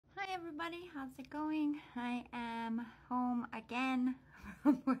everybody, how's it going? I am home again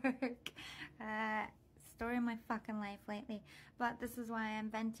from work. Story of my fucking life lately, but this is why I'm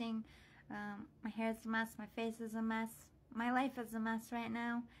venting. My hair's a mess, my face is a mess, my life is a mess right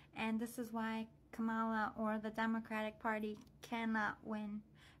now, and this is why Kamala or the Democratic Party cannot win.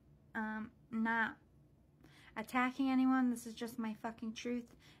 Not attacking anyone, this is just my fucking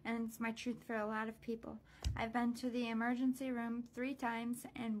truth, and it's my truth for a lot of people. I've been to the emergency room 3 times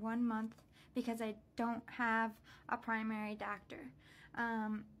in 1 month because I don't have a primary doctor.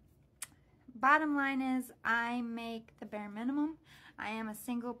 Bottom line is, I make the bare minimum. I am a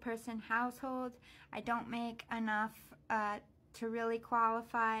single person household. I don't make enough to really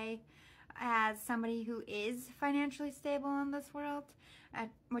qualify as somebody who is financially stable in this world,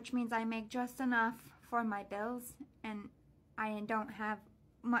 which means I make just enough for my bills, and I don't have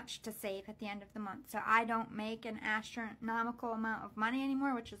much to save at the end of the month. So I don't make an astronomical amount of money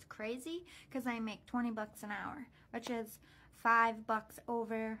anymore, which is crazy because I make 20 bucks an hour, which is $5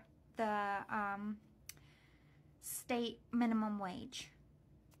 over the state minimum wage.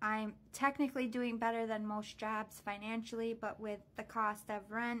 I'm technically doing better than most jobs financially, but with the cost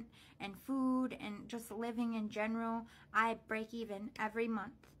of rent and food and just living in general, I break even every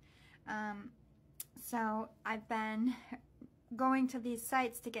month. So I've been going to these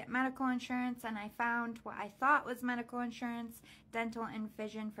sites to get medical insurance, and I found what I thought was medical insurance, dental and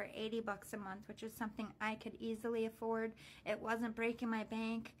vision, for 80 bucks a month, which is something I could easily afford. It wasn't breaking my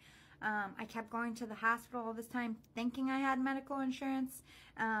bank. I kept going to the hospital all this time thinking I had medical insurance,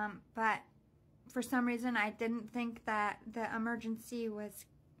 but for some reason I didn't think that the emergency was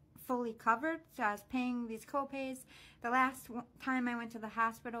fully covered, so I was paying these co-pays. The last time I went to the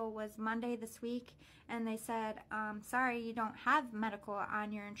hospital was Monday this week, and they said, sorry, you don't have medical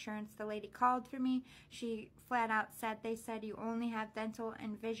on your insurance. The lady called for me. She flat out said, they said you only have dental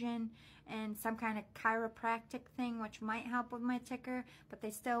and vision and some kind of chiropractic thing, which might help with my ticker, but they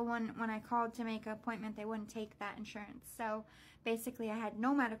still wouldn't, when I called to make an appointment, they wouldn't take that insurance. So basically I had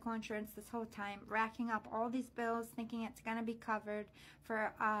no medical insurance this whole time, racking up all these bills thinking it's going to be covered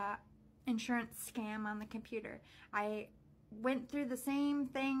for insurance scam on the computer. I went through the same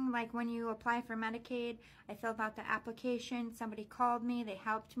thing like when you apply for Medicaid. I filled out the application, somebody called me, they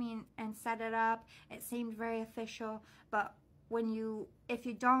helped me and set it up. It seemed very official, but if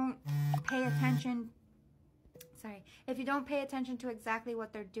you don't pay attention to exactly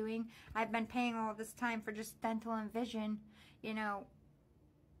what they're doing, I've been paying all this time for just dental and vision, you know,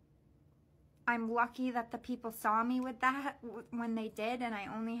 I'm lucky that the people saw me with that when they did, and I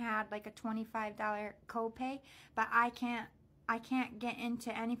only had like a $25 copay, but I can't get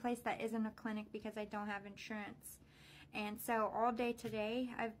into any place that isn't a clinic because I don't have insurance. And so all day today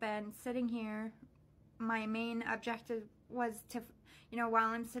I've been sitting here. My main objective was to, you know, while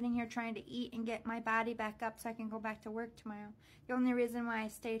I'm sitting here trying to eat and get my body back up so I can go back to work tomorrow. The only reason why I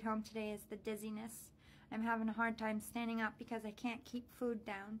stayed home today is the dizziness. I'm having a hard time standing up because I can't keep food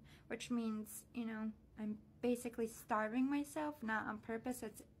down, which means, you know, I'm basically starving myself, not on purpose.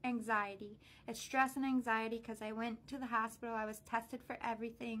 It's anxiety. It's stress and anxiety because I went to the hospital. I was tested for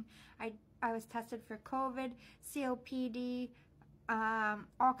everything. I was tested for COVID, COPD,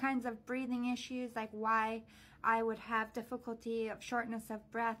 all kinds of breathing issues, like why I would have difficulty of shortness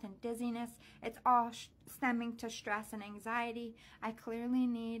of breath and dizziness. It's all stemming to stress and anxiety. I clearly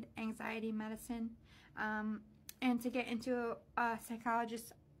need anxiety medicine, and to get into a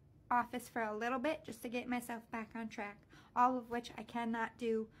psychologist's office for a little bit just to get myself back on track, all of which I cannot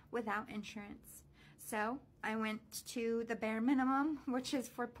do without insurance. So I went to the bare minimum, which is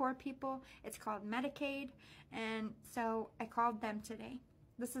for poor people. It's called Medicaid, and so I called them today.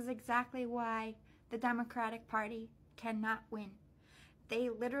 This is exactly why the Democratic Party cannot win. They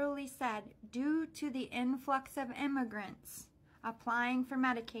literally said, due to the influx of immigrants applying for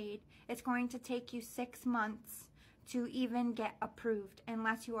Medicaid, it's going to take you 6 months to even get approved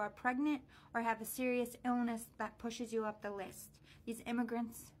unless you are pregnant or have a serious illness that pushes you up the list. These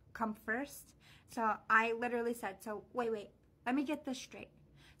immigrants come first. So I literally said, so wait, let me get this straight.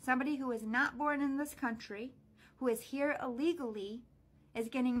 Somebody who is not born in this country, who is here illegally, is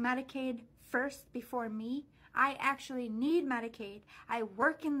getting Medicaid first before me? I actually need Medicaid. I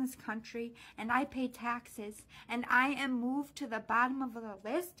work in this country and I pay taxes, and I am moved to the bottom of the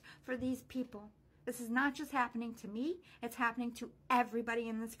list for these people. This is not just happening to me, it's happening to everybody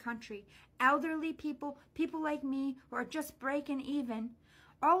in this country. Elderly people, people like me who are just breaking even.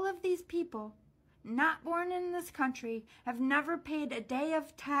 All of these people, not born in this country, have never paid a day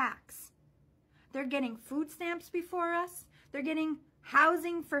of tax. They're getting food stamps before us. They're getting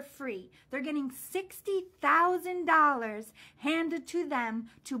housing for free. They're getting $60,000 handed to them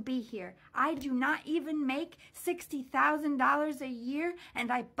to be here. I do not even make $60,000 a year,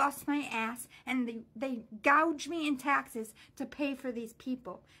 and I bust my ass, and they gouge me in taxes to pay for these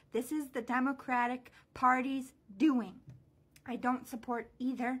people. This is the Democratic Party's doing. I don't support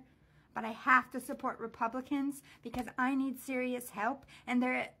either, but I have to support Republicans because I need serious help, and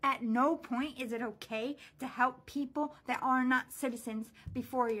there at no point is it okay to help people that are not citizens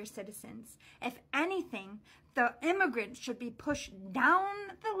before you're citizens. If anything, the immigrants should be pushed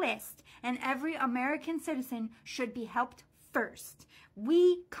down the list, and every American citizen should be helped first.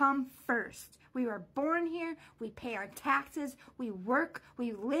 We come first. We were born here, we pay our taxes, we work,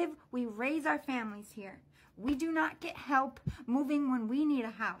 we live, we raise our families here. We do not get help moving when we need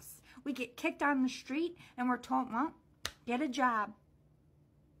a house. We get kicked on the street and we're told, well, get a job.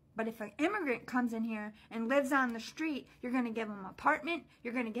 But if an immigrant comes in here and lives on the street, you're going to give them an apartment,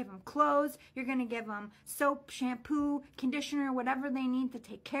 you're going to give them clothes, you're going to give them soap, shampoo, conditioner, whatever they need to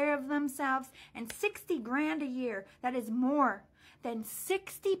take care of themselves. And 60 grand a year, that is more than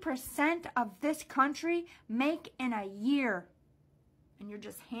 60% of this country make in a year. And you're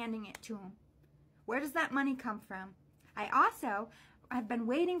just handing it to them. Where does that money come from? I've been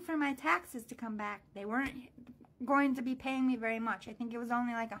waiting for my taxes to come back. They weren't going to be paying me very much. I think it was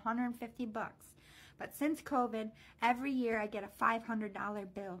only like $150. But since COVID, every year I get a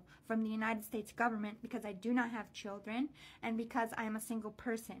 $500 bill from the United States government because I do not have children and because I am a single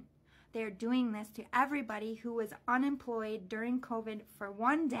person. They're doing this to everybody who was unemployed during COVID for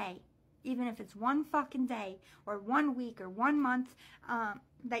one day, even if it's one fucking day or 1 week or 1 month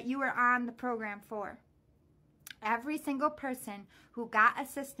that you were on the program for. Every single person who got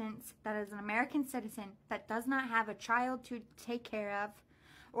assistance that is an American citizen that does not have a child to take care of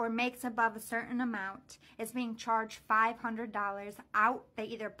or makes above a certain amount is being charged $500 out. They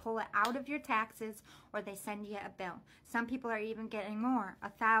either pull it out of your taxes or they send you a bill. Some people are even getting more,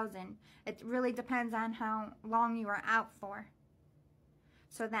 $1,000. It really depends on how long you are out for.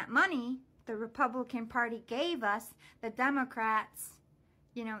 So that money the Republican Party gave us, the Democrats,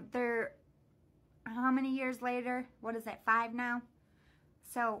 you know, they're, how many years later? What is that, 5 now?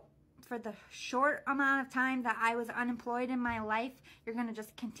 So for the short amount of time that I was unemployed in my life, you're going to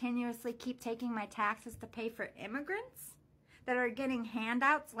just continuously keep taking my taxes to pay for immigrants that are getting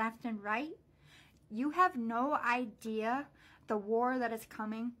handouts left and right? You have no idea the war that is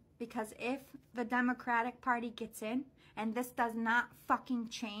coming, because if the Democratic Party gets in and this does not fucking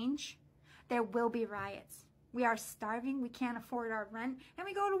change, there will be riots. We are starving, we can't afford our rent, and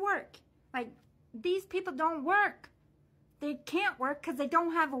we go to work. Like, these people don't work. They can't work because they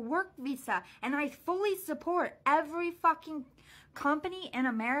don't have a work visa. And I fully support every fucking company in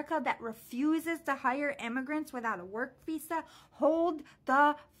America that refuses to hire immigrants without a work visa. Hold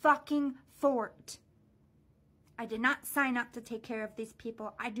the fucking fort. I did not sign up to take care of these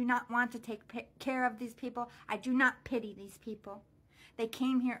people. I do not want to take care of these people. I do not pity these people. They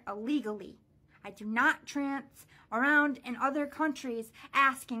came here illegally. I do not trance around in other countries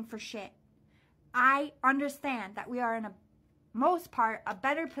asking for shit. I understand that we are in a most part a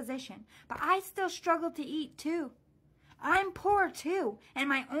better position, but I still struggle to eat too. I'm poor too, and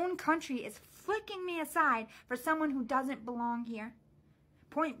my own country is flicking me aside for someone who doesn't belong here.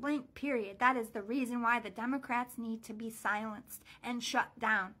 Point blank, period. That is the reason why the Democrats need to be silenced and shut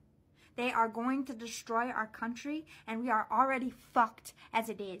down. They are going to destroy our country, and we are already fucked as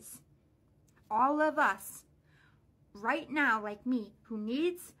it is. All of us, right now, like me, who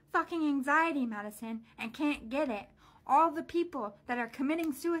needs fucking anxiety medicine and can't get it, all the people that are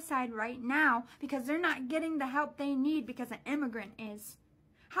committing suicide right now because they're not getting the help they need because an immigrant is.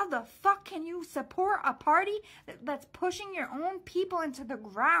 How the fuck can you support a party that's pushing your own people into the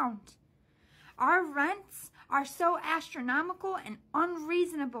ground? Our rents are so astronomical and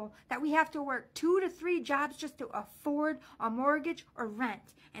unreasonable that we have to work 2 to 3 jobs just to afford a mortgage or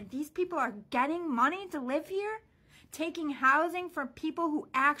rent. And these people are getting money to live here, taking housing from people who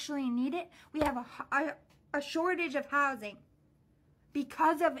actually need it. We have a shortage of housing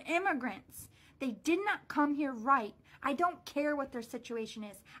because of immigrants. They did not come here right. I don't care what their situation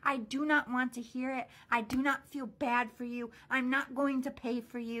is. I do not want to hear it. I do not feel bad for you. I'm not going to pay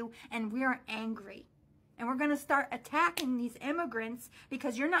for you, and we're angry. And we're going to start attacking these immigrants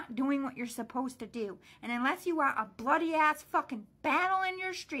because you're not doing what you're supposed to do. And unless you want a bloody-ass fucking battle in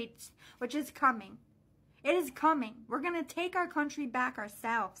your streets, which is coming, it is coming. We're going to take our country back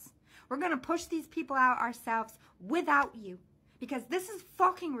ourselves. We're going to push these people out ourselves without you. Because this is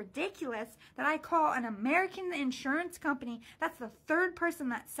fucking ridiculous that I call an American insurance company. That's the 3rd person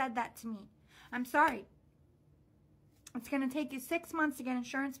that said that to me. I'm sorry. It's going to take you 6 months to get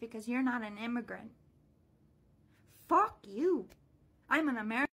insurance because you're not an immigrant. Fuck you. I'm an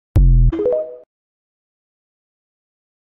American.